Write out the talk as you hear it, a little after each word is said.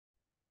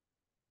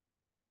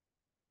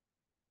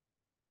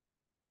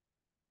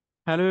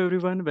Hello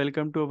everyone,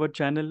 welcome to our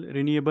channel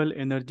Renewable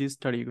Energy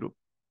Study Group.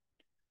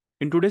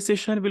 In today's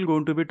session, we're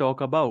going to be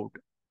talk about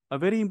a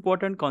very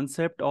important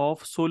concept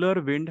of solar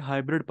wind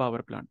hybrid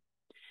power plant.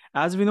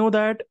 As we know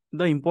that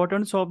the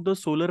importance of the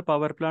solar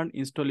power plant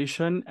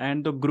installation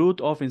and the growth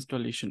of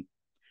installation.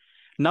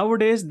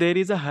 Nowadays, there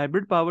is a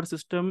hybrid power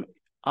system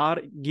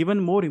are given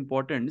more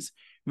importance,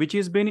 which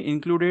has been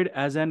included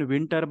as an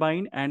wind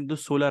turbine and the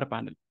solar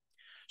panel.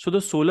 So the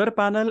solar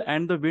panel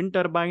and the wind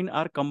turbine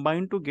are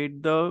combined to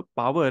get the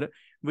power,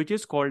 which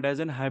is called as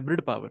an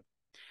hybrid power.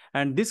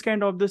 And this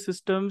kind of the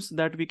systems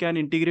that we can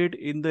integrate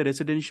in the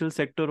residential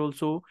sector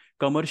also,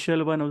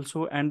 commercial one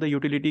also, and the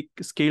utility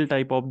scale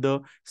type of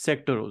the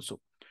sector also.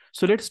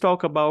 So let's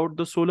talk about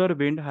the solar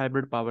wind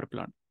hybrid power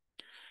plant.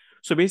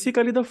 So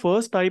basically the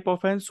first type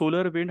of an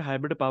solar wind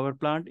hybrid power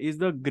plant is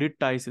the grid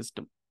tie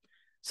system.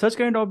 Such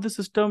kind of the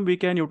system we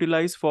can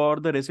utilize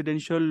for the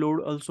residential load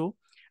also,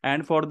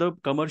 and for the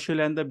commercial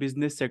and the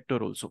business sector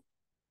also.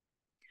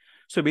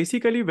 So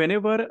basically,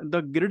 whenever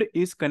the grid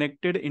is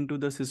connected into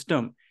the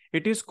system,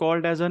 it is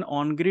called as an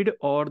on-grid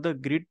or the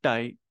grid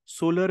tie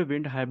solar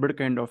wind hybrid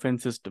kind of a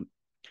system.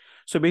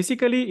 So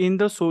basically, in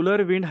the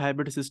solar wind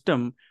hybrid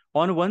system,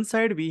 on one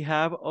side we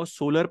have a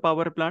solar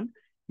power plant,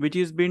 which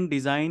is been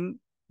designed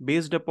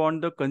based upon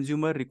the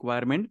consumer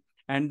requirement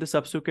and the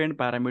subsequent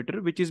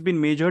parameter, which is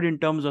been measured in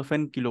terms of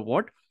an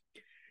kilowatt.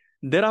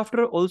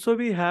 Thereafter, also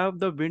we have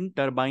the wind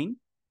turbine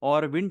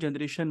or wind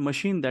generation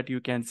machine that you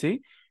can say,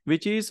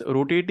 which is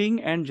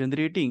rotating and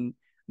generating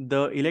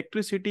the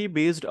electricity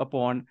based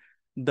upon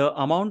the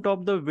amount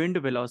of the wind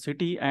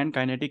velocity and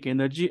kinetic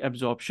energy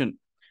absorption.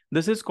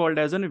 This is called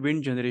as a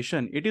wind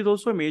generation. It is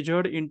also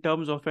measured in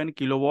terms of an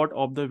kilowatt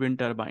of the wind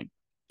turbine.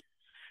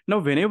 Now,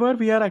 whenever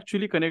we are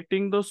actually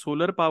connecting the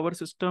solar power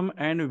system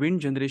and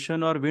wind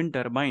generation or wind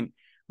turbine,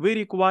 we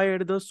require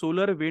the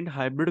solar wind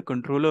hybrid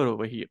controller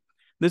over here.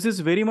 This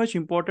is very much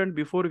important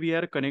before we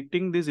are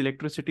connecting this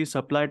electricity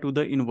supply to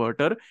the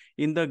inverter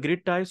in the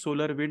grid tie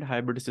solar wind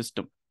hybrid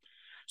system.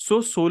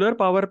 So solar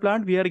power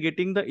plant, we are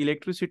getting the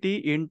electricity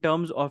in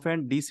terms of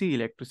an DC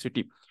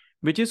electricity,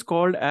 which is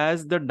called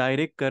as the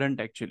direct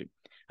current actually.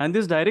 And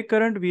this direct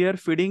current we are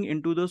feeding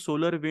into the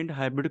solar wind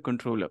hybrid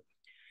controller.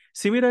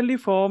 Similarly,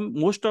 for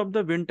most of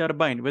the wind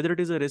turbine, whether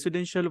it is a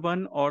residential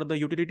one or the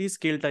utility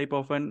scale type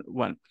of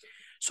one,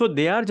 so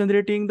they are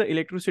generating the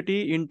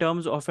electricity in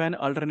terms of an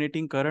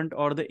alternating current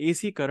or the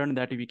AC current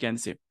that we can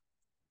say.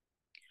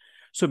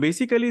 So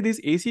basically this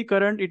AC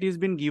current, it is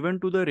been given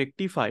to the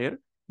rectifier.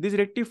 This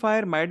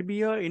rectifier might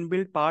be a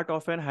inbuilt part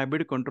of an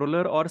hybrid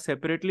controller or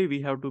separately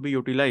we have to be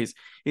utilized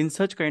in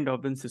such kind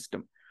of a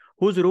system,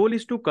 whose role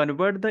is to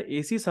convert the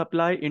AC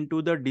supply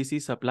into the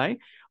DC supply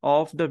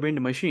of the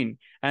wind machine,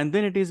 and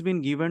then it is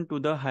been given to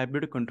the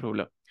hybrid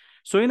controller.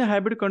 So in a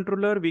hybrid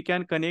controller, we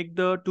can connect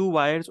the two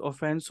wires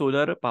of an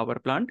solar power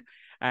plant,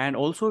 and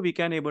also we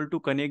can able to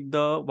connect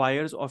the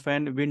wires of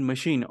an wind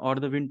machine or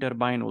the wind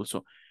turbine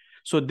also.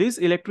 So this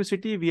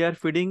electricity, we are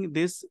feeding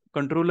this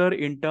controller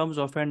in terms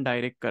of an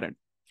direct current.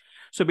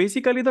 So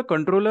basically the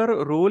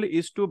controller role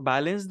is to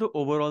balance the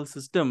overall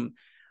system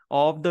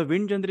of the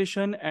wind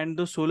generation and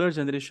the solar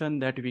generation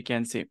that we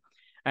can say.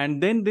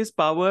 And then this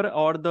power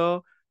or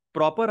the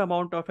proper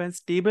amount of a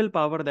stable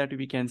power that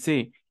we can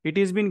say, it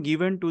is been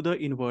given to the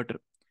inverter.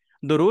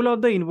 The role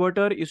of the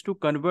inverter is to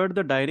convert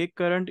the direct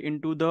current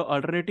into the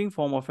alternating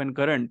form of an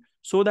current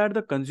so that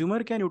the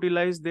consumer can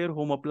utilize their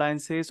home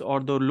appliances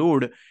or the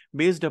load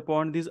based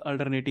upon this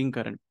alternating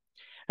current.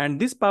 And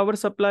this power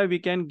supply we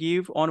can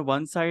give on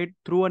one side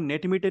through a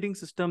net metering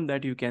system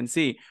that you can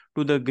say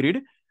to the grid,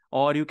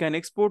 or you can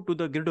export to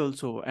the grid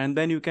also, and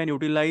then you can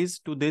utilize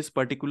to this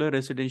particular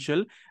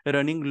residential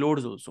running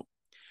loads also.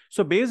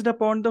 So based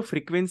upon the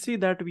frequency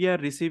that we are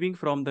receiving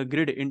from the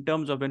grid in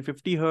terms of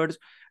 50 Hertz,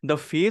 the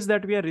phase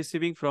that we are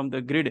receiving from the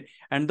grid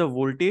and the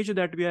voltage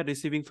that we are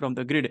receiving from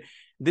the grid,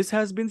 this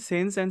has been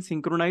sensed and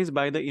synchronized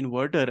by the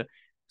inverter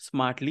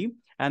smartly,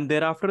 and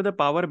thereafter the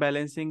power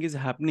balancing is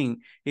happening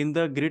in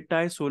the grid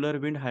tie solar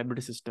wind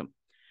hybrid system.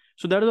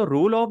 So that the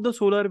role of the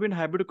solar wind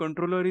hybrid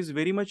controller is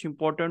very much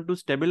important to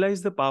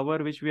stabilize the power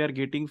which we are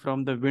getting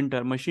from the wind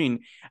machine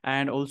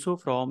and also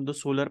from the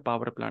solar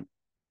power plant.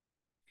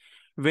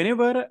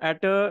 Whenever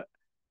at a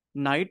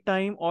night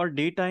time or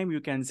daytime, you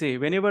can say,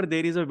 whenever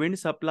there is a wind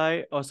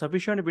supply or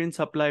sufficient wind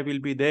supply will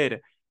be there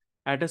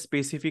at a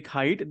specific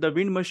height, the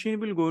wind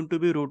machine will going to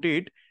be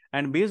rotate,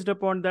 and based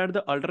upon that,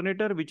 the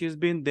alternator which is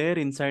been there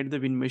inside the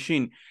wind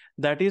machine,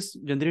 that is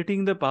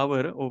generating the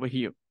power over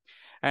here.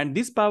 And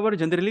this power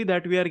generally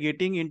that we are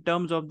getting in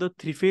terms of the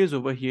three phase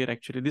over here,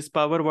 actually, this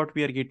power what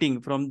we are getting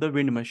from the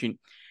wind machine.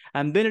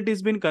 And then it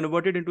is been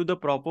converted into the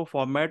proper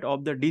format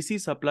of the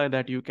DC supply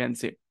that you can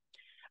say.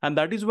 And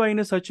that is why in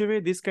a such a way,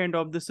 this kind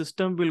of the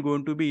system will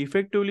going to be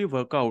effectively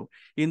work out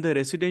in the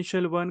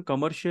residential one,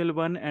 commercial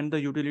one, and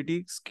the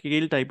utility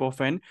scale type of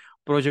an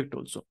project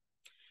also.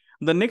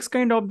 The next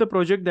kind of the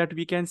project that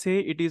we can say,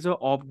 it is a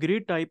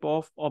off-grid type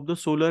of the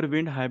solar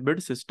wind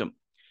hybrid system.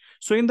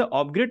 So in the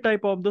off-grid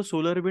type of the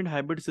solar wind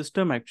hybrid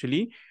system,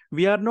 actually,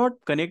 we are not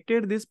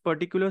connected this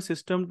particular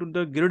system to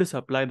the grid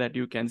supply that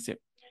you can say.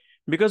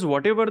 because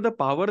whatever the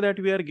power that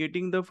we are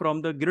getting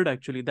from the grid,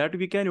 actually, that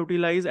we can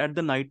utilize at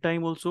the night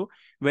time also,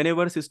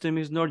 whenever system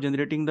is not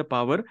generating the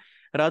power.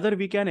 Rather,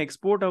 we can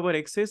export our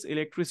excess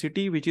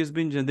electricity which is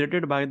being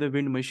generated by the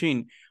wind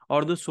machine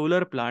or the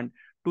solar plant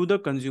to the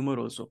consumer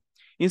also.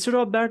 Instead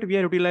of that, we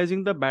are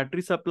utilizing the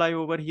battery supply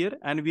over here,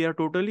 and we are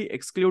totally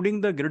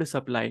excluding the grid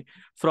supply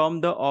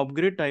from the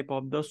off-grid type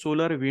of the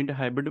solar wind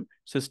hybrid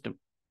system.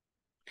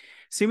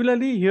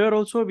 Similarly, here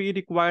also we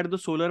require the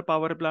solar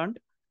power plant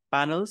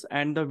panels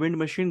and the wind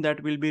machine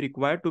that will be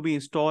required to be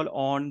installed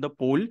on the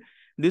pole.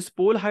 This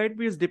pole height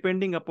is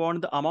depending upon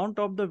the amount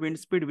of the wind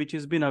speed which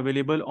has been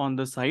available on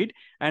the site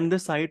and the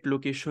site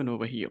location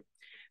over here.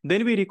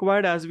 Then we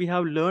required, as we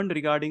have learned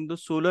regarding the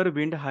solar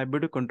wind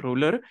hybrid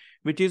controller,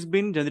 which has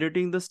been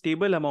generating the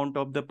stable amount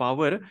of the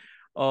power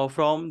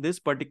from this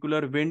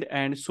particular wind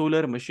and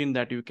solar machine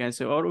that you can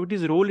say, or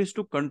its role is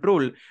to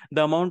control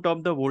the amount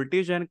of the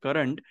voltage and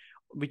current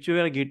which we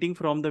are getting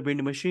from the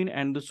wind machine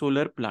and the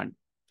solar plant.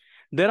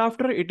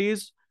 Thereafter, it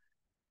is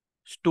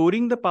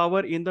storing the power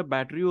in the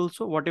battery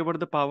also, whatever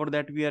the power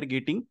that we are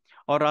getting,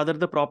 or rather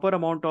the proper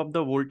amount of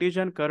the voltage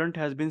and current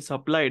has been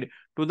supplied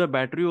to the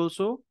battery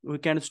also. We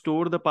can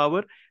store the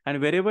power,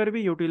 and wherever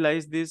we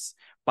utilize this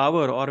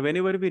power or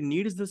whenever we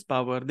need this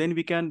power, then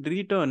we can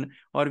return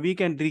or we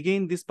can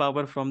regain this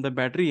power from the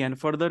battery, and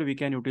further we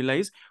can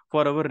utilize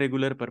for our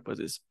regular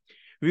purposes.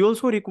 We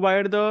also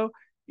require the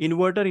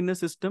inverter in the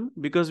system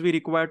because we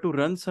require to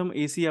run some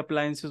AC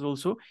appliances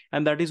also,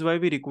 and that is why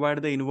we require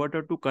the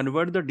inverter to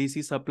convert the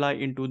DC supply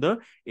into the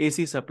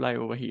AC supply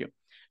over here.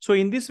 So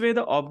in this way,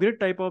 the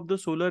off-grid type of the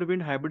solar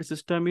wind hybrid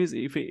system is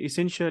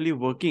essentially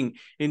working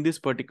in this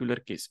particular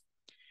case.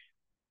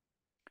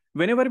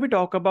 Whenever we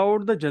talk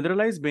about the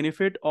generalized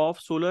benefit of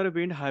solar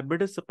wind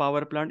hybrid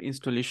power plant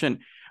installation,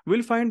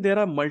 we'll find there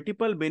are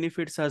multiple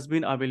benefits has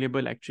been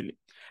available actually.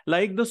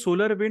 Like the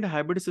solar wind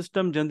hybrid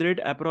system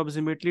generate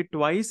approximately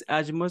twice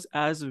as much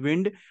as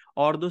wind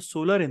or the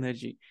solar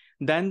energy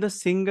than the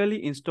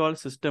singly installed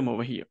system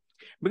over here.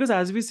 Because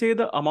as we say,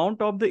 the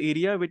amount of the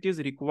area which is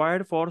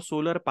required for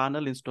solar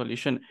panel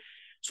installation,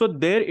 so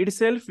there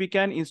itself we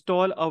can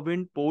install a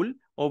wind pole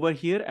over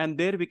here, and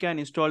there we can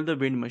install the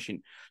wind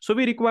machine. So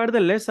we require the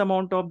less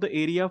amount of the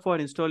area for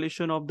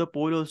installation of the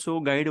pole also,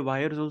 guide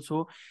wires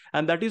also,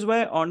 and that is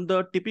why on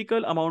the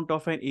typical amount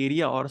of an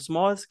area or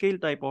small scale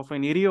type of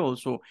an area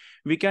also,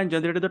 we can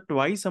generate the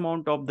twice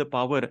amount of the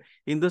power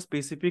in the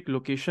specific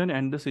location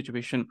and the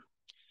situation.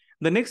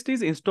 The next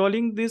is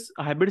installing this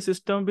hybrid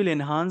system will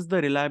enhance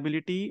the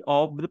reliability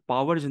of the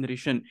power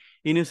generation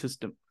in a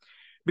system.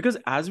 Because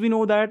as we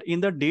know that in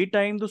the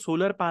daytime, the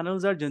solar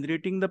panels are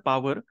generating the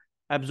power,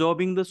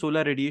 absorbing the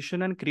solar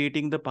radiation and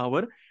creating the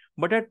power.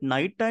 But at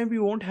night time, we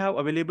won't have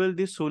available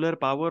this solar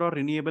power or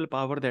renewable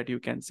power that you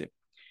can say.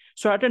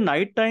 So at a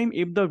night time,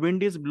 if the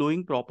wind is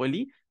blowing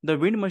properly, the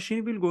wind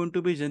machine will going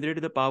to be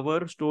generate the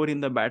power, store in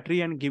the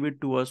battery and give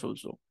it to us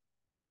also.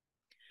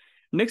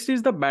 Next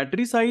is the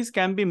battery size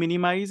can be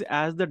minimized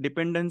as the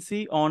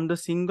dependency on the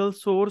single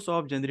source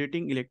of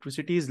generating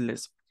electricity is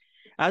less.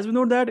 As we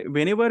know that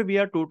whenever we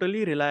are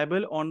totally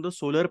reliable on the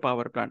solar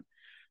power plant,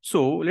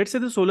 so let's say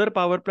the solar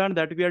power plant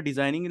that we are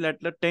designing,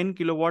 let the 10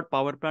 kilowatt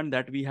power plant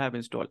that we have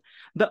installed,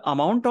 the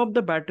amount of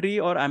the battery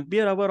or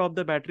ampere hour of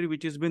the battery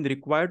which has been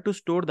required to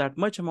store that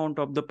much amount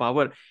of the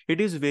power, it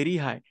is very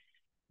high,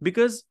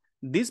 because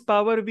this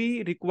power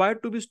we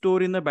required to be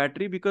stored in the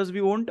battery because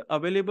we won't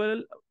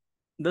available,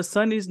 the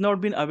sun is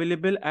not been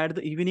available at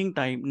the evening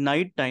time,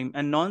 night time,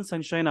 and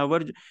non-sunshine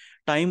hour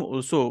time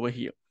also over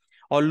here,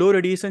 or low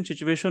radiation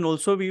situation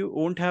also, we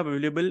won't have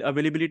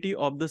availability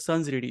of the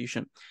sun's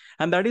radiation.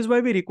 And that is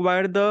why we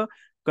require the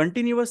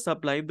continuous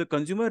supply. If the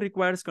consumer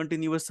requires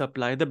continuous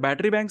supply, the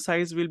battery bank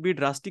size will be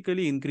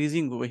drastically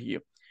increasing over here.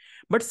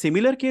 But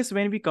similar case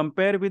when we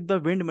compare with the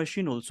wind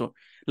machine also,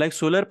 like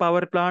solar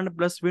power plant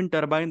plus wind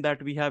turbine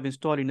that we have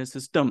installed in a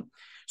system.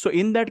 So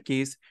in that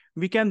case,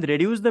 we can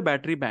reduce the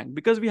battery bank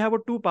because we have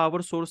two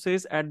power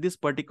sources at this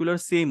particular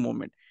same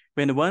moment.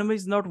 When one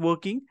is not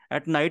working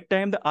at night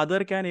time, the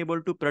other can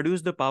able to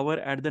produce the power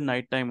at the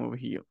night time over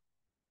here.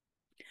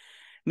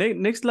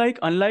 Next, like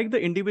unlike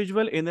the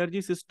individual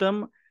energy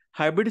system,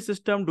 hybrid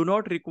system do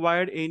not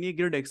require any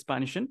grid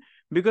expansion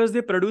because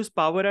they produce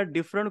power at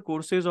different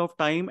courses of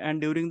time and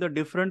during the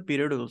different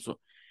period also.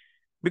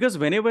 Because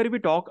whenever we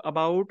talk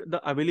about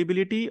the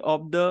availability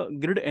of the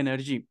grid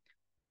energy,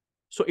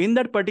 so in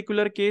that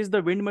particular case,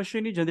 the wind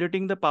machine is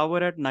generating the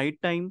power at night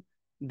time.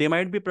 They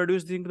might be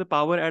producing the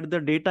power at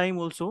the daytime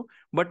also,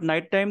 but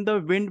nighttime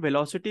the wind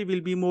velocity will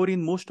be more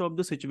in most of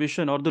the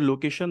situation or the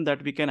location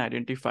that we can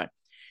identify.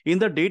 In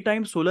the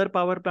daytime, solar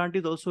power plant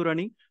is also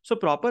running, so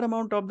proper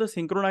amount of the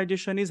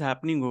synchronization is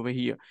happening over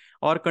here,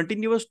 or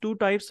continuous two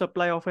types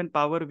supply of an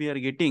power we are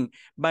getting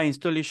by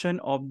installation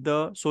of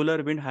the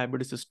solar wind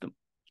hybrid system.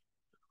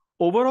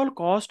 Overall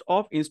cost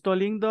of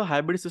installing the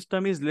hybrid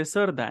system is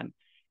lesser than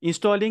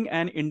installing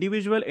an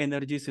individual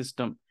energy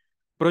system.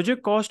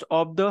 Project cost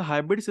of the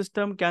hybrid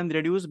system can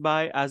reduce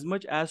by as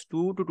much as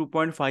 2 to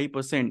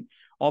 2.5%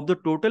 of the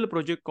total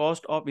project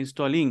cost of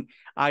installing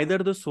either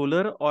the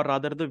solar or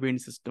rather the wind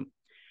system.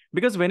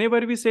 Because whenever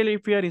we say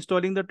if we are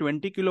installing the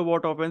 20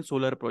 kilowatt of a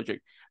solar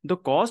project, the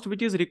cost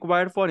which is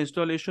required for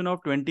installation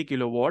of 20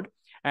 kilowatt,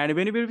 and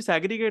when we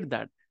segregate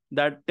that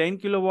 10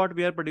 kilowatt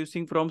we are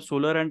producing from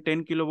solar and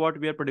 10 kilowatt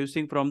we are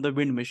producing from the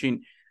wind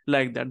machine,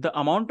 like that, the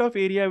amount of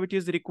area which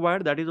is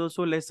required, that is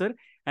also lesser,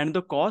 and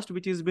the cost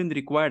which is been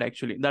required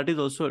actually, that is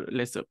also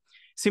lesser.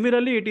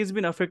 Similarly, it has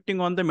been affecting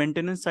on the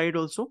maintenance side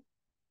also.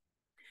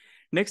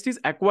 Next is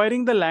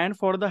acquiring the land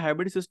for the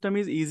hybrid system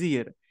is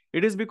easier.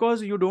 It is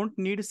because you don't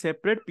need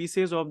separate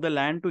pieces of the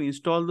land to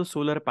install the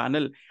solar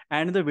panel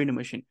and the wind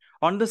machine.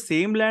 On the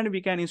same land,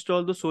 we can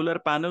install the solar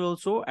panel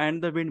also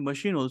and the wind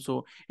machine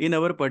also in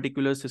our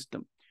particular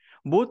system.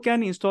 Both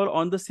can install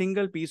on the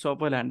single piece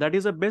of a land. That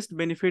is the best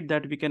benefit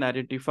that we can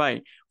identify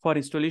for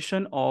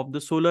installation of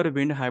the solar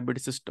wind hybrid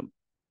system.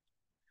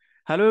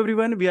 Hello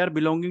everyone, we are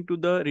belonging to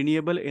the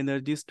Renewable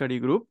Energy Study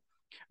Group.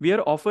 We are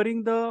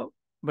offering the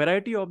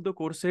variety of the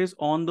courses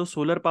on the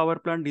solar power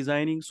plant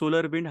designing,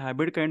 solar wind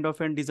hybrid kind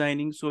of and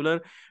designing, solar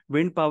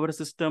wind power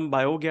system,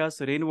 biogas,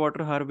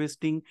 rainwater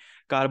harvesting,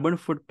 carbon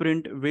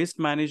footprint, waste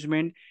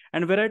management,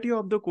 and variety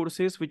of the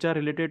courses which are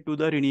related to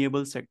the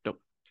renewable sector.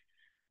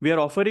 We are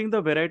offering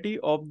the variety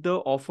of the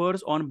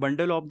offers on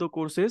bundle of the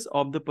courses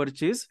of the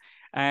purchase,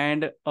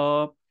 and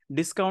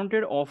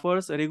discounted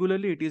offers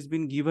regularly it is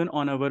been given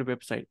on our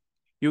website.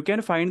 You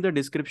can find the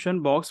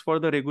description box for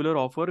the regular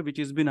offer which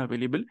is been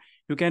available.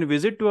 You can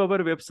visit to our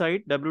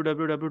website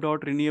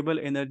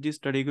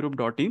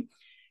www.renewableenergystudygroup.in.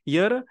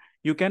 Here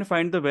you can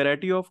find the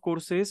variety of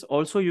courses.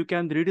 Also, you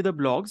can read the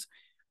blogs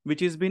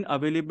which is been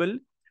available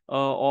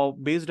or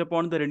based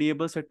upon the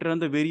renewable sector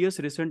and the various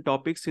recent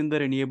topics in the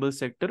renewable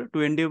sector to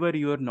endeavor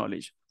your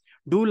knowledge.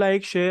 Do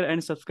like, share,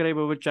 and subscribe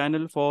our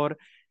channel for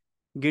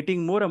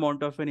getting more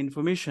amount of an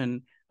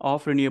information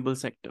of renewable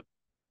sector.